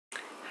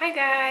Hi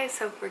guys,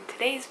 so for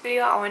today's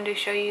video I wanted to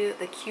show you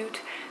the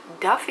cute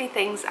Duffy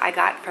things I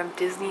got from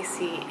Disney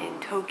Sea in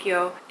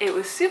Tokyo. It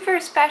was super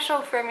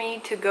special for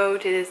me to go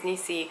to Disney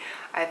Sea.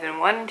 I've been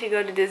wanting to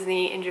go to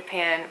Disney in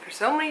Japan for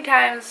so many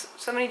times,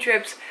 so many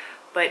trips,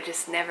 but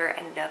just never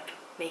ended up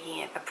making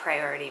it a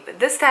priority. But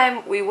this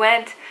time we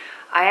went.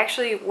 I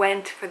actually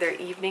went for their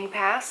evening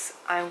pass.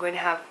 I'm going to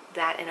have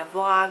that in a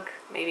vlog.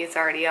 Maybe it's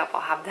already up.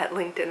 I'll have that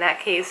linked in that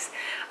case.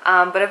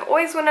 But I've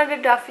always wanted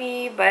a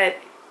Duffy, but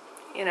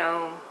you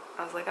know,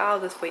 I was like, oh, I'll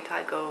just wait till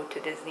I go to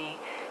Disney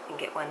and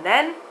get one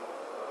then.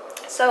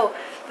 So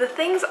the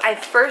things I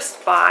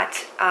first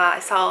bought,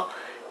 I saw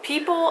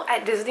people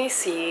at Disney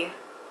Sea,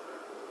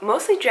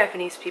 mostly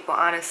Japanese people,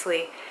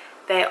 honestly,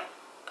 that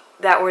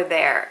were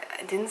there.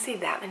 I didn't see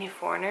that many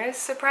foreigners,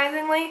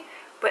 surprisingly,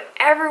 but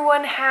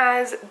everyone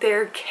has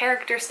their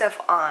character stuff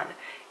on.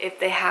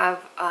 If they have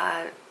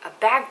a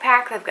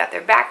backpack, they've got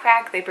their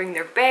backpack, they bring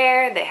their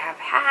bear, they have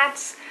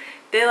hats.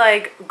 They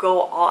like go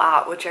all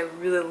out, which I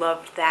really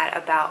loved that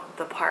about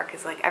the park,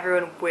 is like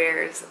everyone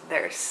wears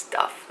their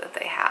stuff that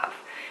they have.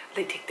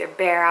 They take their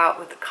bear out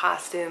with the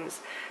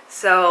costumes.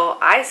 So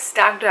I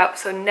stocked up,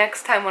 so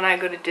next time when I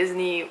go to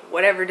Disney,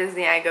 whatever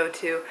Disney I go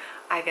to,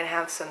 I can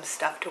have some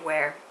stuff to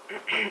wear.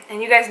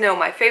 And you guys know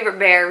my favorite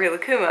bear,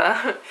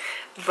 Rilakkuma,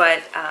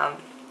 but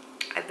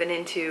I've been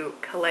into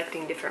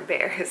collecting different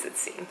bears, it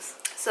seems.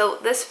 So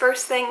this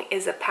first thing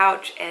is a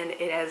pouch, and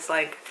it has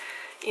like,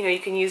 you know, you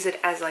can use it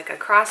as like a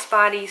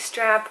crossbody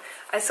strap.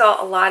 I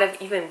saw a lot of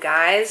even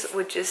guys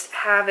would just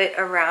have it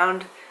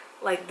around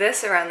like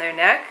this around their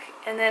neck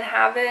and then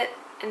have it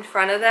in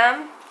front of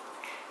them.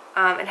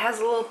 It has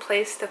a little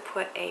place to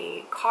put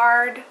a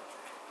card,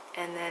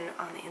 and then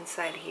on the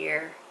inside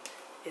here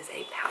is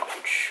a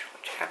pouch,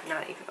 which I have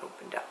not even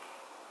opened up.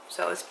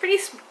 So it's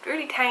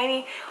pretty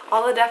tiny.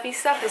 All the Duffy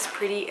stuff is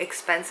pretty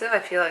expensive. I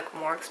feel like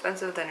more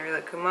expensive than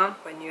Rilakkuma.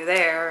 When you're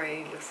there,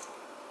 you just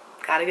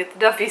gotta get the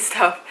Duffy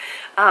stuff.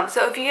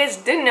 So if you guys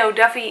didn't know,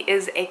 Duffy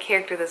is a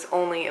character that's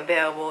only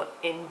available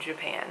in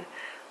Japan.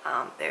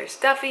 There's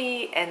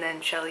Duffy and then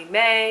Shelly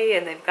May,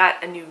 and they've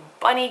got a new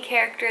bunny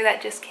character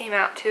that just came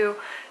out too.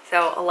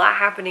 So a lot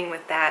happening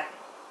with that.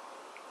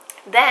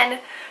 Then,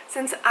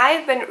 since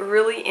I've been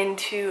really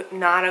into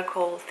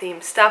nautical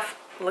themed stuff,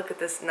 look at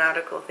this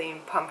nautical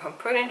themed Pom Pom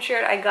Pudding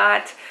shirt I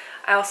got.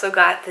 I also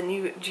got the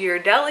new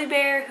Ghirardelli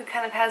bear, who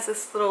kind of has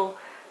this little,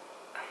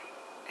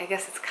 I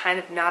guess it's kind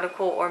of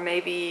nautical, or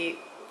maybe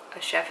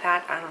a chef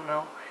hat, I don't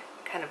know.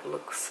 It kind of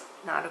looks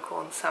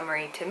nautical and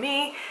summery to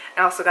me.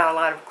 I also got a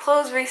lot of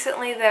clothes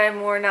recently that are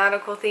more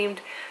nautical themed.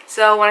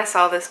 So when I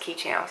saw this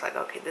keychain, I was like,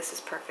 okay, this is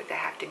perfect, I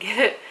have to get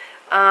it.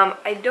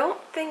 I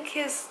don't think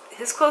his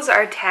clothes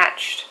are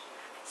attached,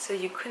 so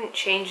you couldn't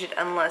change it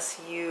unless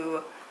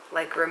you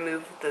like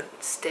remove the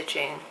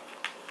stitching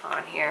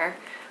on here.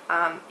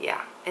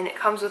 Yeah, and it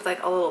comes with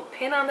like a little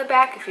pin on the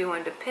back if you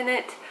wanted to pin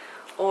it.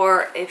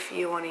 Or if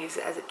you want to use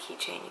it as a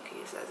keychain, you can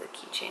use it as a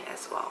keychain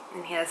as well.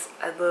 And he has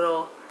a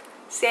little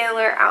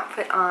sailor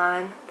outfit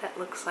on that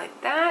looks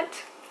like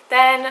that.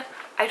 Then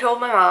I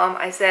told my mom,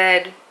 I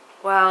said,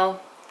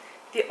 well,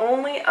 the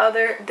only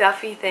other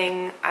Duffy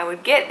thing I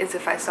would get is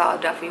if I saw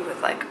a Duffy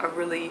with like a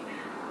really,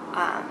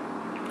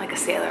 like a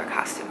sailor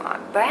costume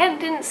on. But I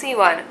didn't see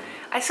one.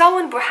 I saw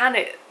one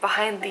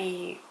behind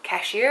the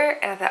cashier,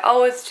 and I thought,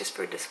 oh, it's just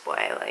for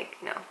display, like,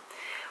 you know.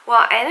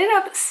 Well, I ended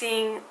up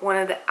seeing one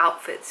of the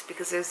outfits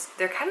because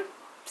there kind of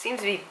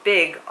seems to be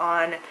big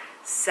on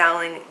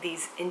selling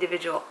these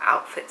individual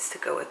outfits to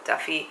go with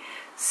Duffy.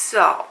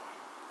 So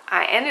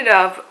I ended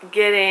up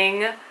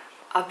getting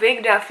a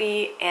big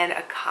Duffy and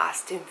a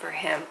costume for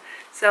him.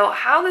 So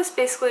how this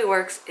basically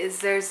works is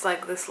there's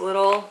like this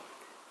little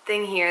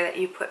thing here that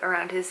you put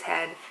around his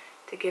head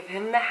to give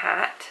him the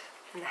hat.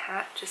 And the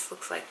hat just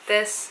looks like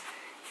this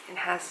and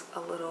has a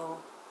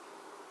little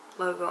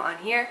logo on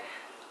here.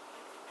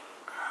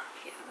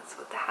 That's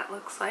what the hat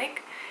looks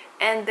like.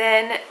 And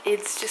then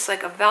it's just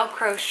like a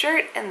Velcro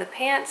shirt and the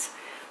pants.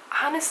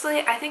 Honestly,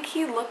 I think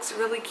he looks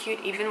really cute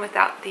even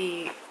without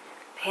the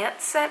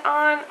pants set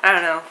on. I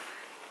don't know.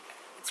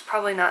 It's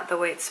probably not the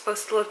way it's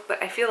supposed to look,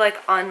 but I feel like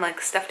on like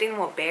stuffed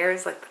animal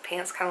bears, like the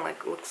pants kind of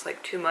like looks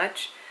like too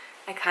much.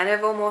 I kind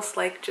of almost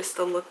like just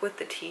the look with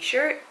the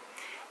t-shirt.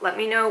 Let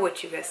me know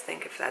what you guys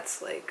think, if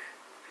that's like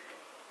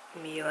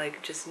me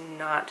like just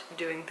not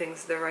doing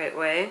things the right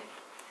way.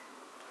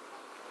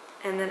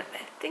 And then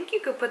I think you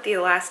could put the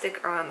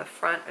elastic on the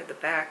front or the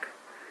back,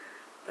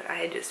 but I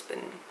had just been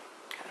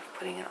kind of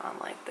putting it on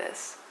like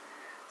this.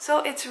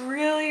 So it's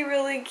really,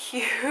 really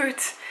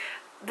cute.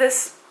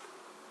 This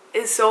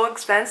is so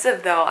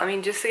expensive though. I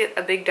mean, just to get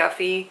a big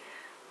Duffy,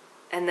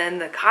 and then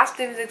the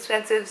costume is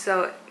expensive,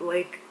 so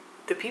like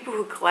the people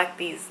who collect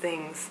these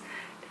things,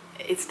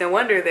 it's no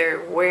wonder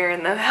they're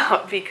wearing them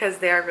out because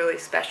they are really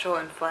special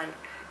and fun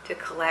to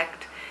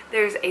collect.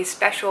 There's a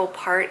special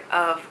part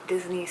of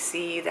Disney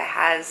Sea that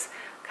has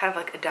kind of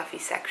like a Duffy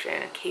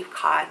section, a Cape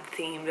Cod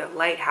themed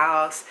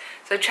lighthouse.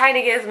 So trying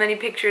to get as many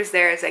pictures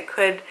there as I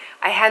could.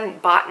 I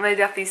hadn't bought my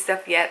Duffy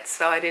stuff yet,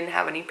 so I didn't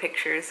have any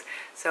pictures.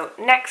 So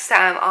next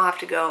time I'll have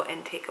to go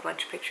and take a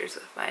bunch of pictures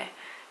of my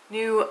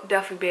new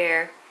Duffy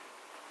bear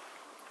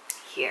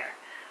here.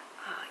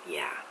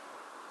 Yeah,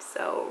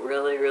 so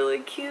really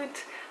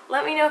cute.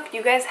 Let me know if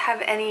you guys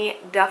have any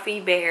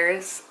Duffy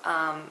bears.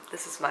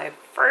 This is my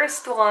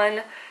first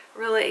one,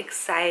 really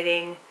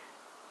exciting.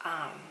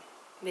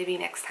 Maybe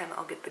next time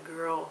I'll get the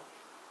girl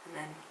and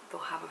then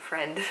they'll have a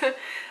friend.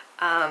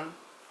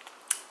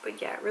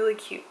 But yeah, really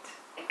cute.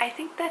 I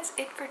think that's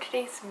it for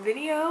today's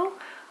video.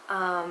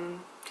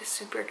 Just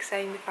super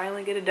exciting to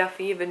finally get a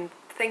Duffy. I've been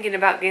thinking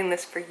about getting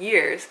this for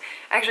years.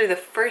 Actually, the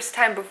first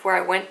time before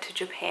I went to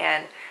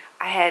Japan,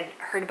 I had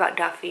heard about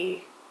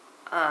Duffy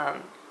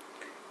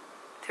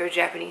through a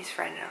Japanese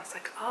friend, and I was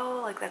like, oh,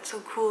 like that's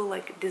so cool.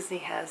 Like Disney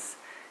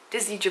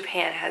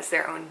Japan has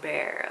their own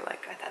bear.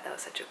 Like I thought that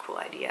was such a cool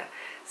idea.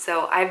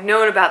 So I've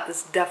known about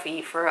this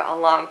Duffy for a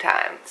long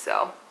time.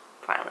 So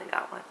finally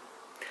got one.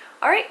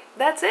 All right,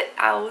 that's it.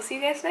 I will see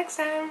you guys next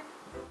time.